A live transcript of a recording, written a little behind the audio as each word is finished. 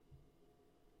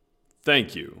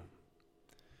Thank you.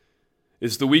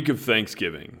 It's the week of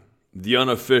Thanksgiving, the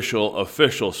unofficial,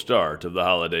 official start of the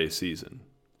holiday season.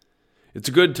 It's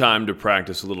a good time to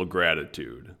practice a little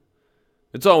gratitude.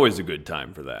 It's always a good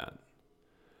time for that.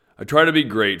 I try to be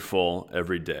grateful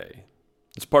every day.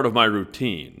 It's part of my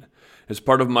routine. It's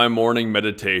part of my morning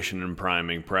meditation and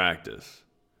priming practice.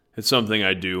 It's something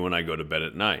I do when I go to bed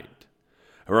at night.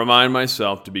 I remind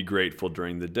myself to be grateful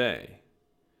during the day.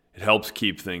 It helps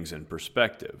keep things in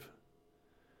perspective.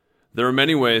 There are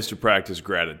many ways to practice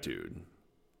gratitude.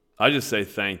 I just say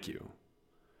thank you.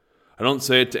 I don't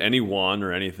say it to anyone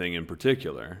or anything in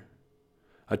particular.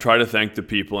 I try to thank the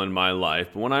people in my life,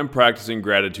 but when I'm practicing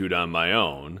gratitude on my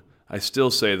own, I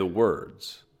still say the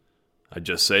words. I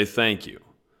just say thank you.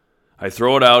 I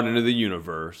throw it out into the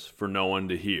universe for no one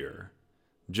to hear,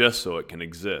 just so it can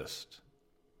exist.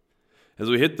 As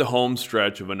we hit the home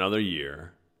stretch of another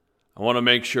year, I want to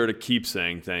make sure to keep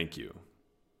saying thank you.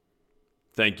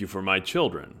 Thank you for my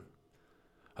children.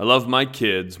 I love my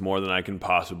kids more than I can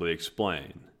possibly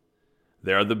explain.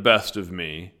 They are the best of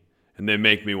me, and they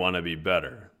make me want to be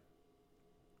better.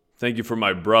 Thank you for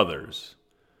my brothers.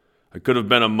 I could have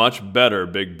been a much better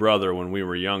big brother when we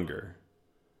were younger.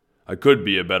 I could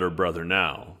be a better brother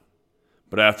now.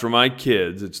 But after my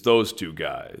kids, it's those two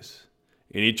guys,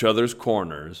 in each other's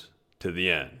corners, to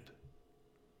the end.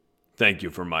 Thank you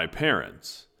for my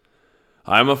parents.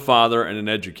 I'm a father and an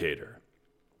educator.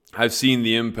 I've seen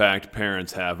the impact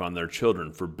parents have on their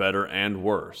children for better and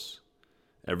worse.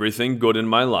 Everything good in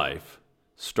my life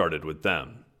started with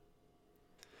them.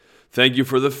 Thank you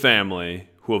for the family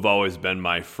who have always been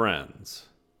my friends.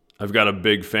 I've got a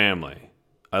big family.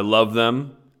 I love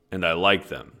them and I like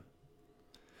them.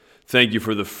 Thank you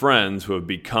for the friends who have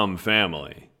become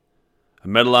family. I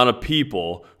met a lot of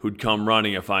people who'd come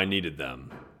running if I needed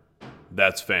them.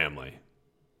 That's family.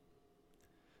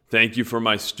 Thank you for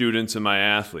my students and my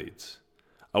athletes.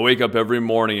 I wake up every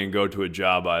morning and go to a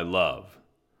job I love.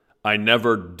 I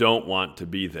never don't want to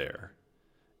be there.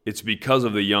 It's because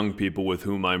of the young people with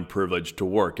whom I'm privileged to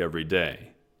work every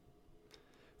day.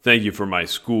 Thank you for my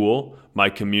school, my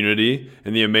community,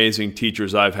 and the amazing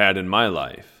teachers I've had in my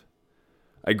life.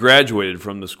 I graduated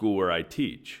from the school where I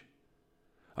teach.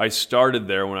 I started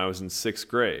there when I was in 6th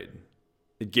grade.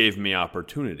 It gave me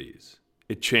opportunities.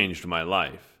 It changed my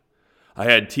life. I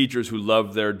had teachers who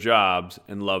loved their jobs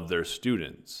and loved their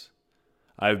students.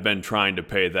 I've been trying to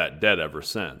pay that debt ever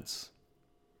since.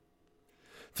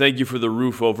 Thank you for the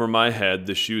roof over my head,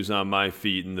 the shoes on my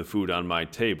feet, and the food on my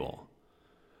table.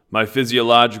 My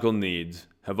physiological needs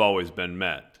have always been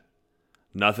met.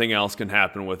 Nothing else can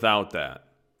happen without that.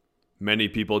 Many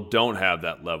people don't have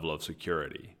that level of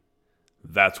security.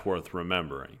 That's worth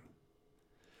remembering.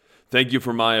 Thank you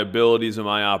for my abilities and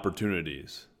my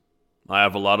opportunities. I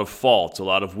have a lot of faults, a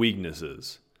lot of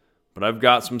weaknesses, but I've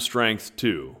got some strengths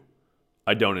too.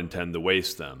 I don't intend to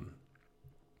waste them.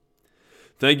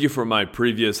 Thank you for my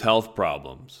previous health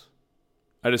problems.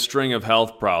 I had a string of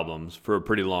health problems for a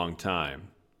pretty long time.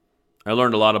 I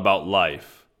learned a lot about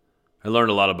life. I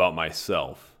learned a lot about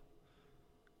myself.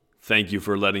 Thank you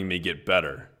for letting me get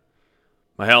better.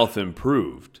 My health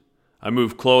improved. I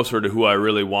moved closer to who I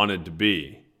really wanted to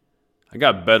be. I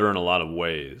got better in a lot of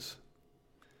ways.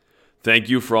 Thank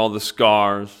you for all the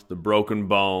scars, the broken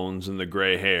bones, and the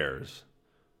gray hairs.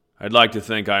 I'd like to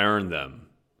think I earned them.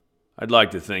 I'd like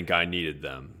to think I needed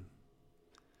them.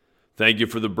 Thank you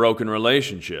for the broken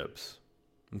relationships.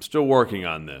 I'm still working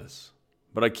on this,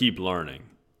 but I keep learning.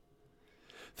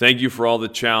 Thank you for all the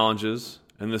challenges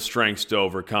and the strengths to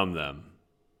overcome them.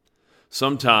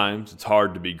 Sometimes it's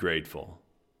hard to be grateful.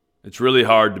 It's really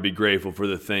hard to be grateful for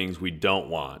the things we don't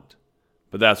want,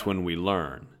 but that's when we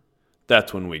learn.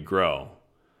 That's when we grow.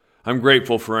 I'm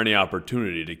grateful for any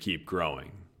opportunity to keep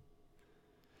growing.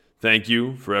 Thank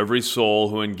you for every soul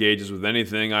who engages with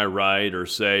anything I write or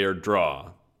say or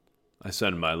draw. I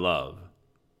send my love.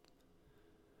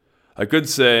 I could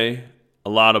say a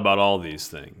lot about all these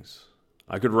things.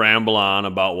 I could ramble on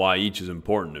about why each is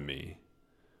important to me.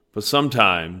 But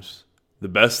sometimes the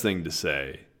best thing to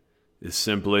say is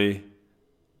simply,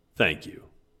 thank you.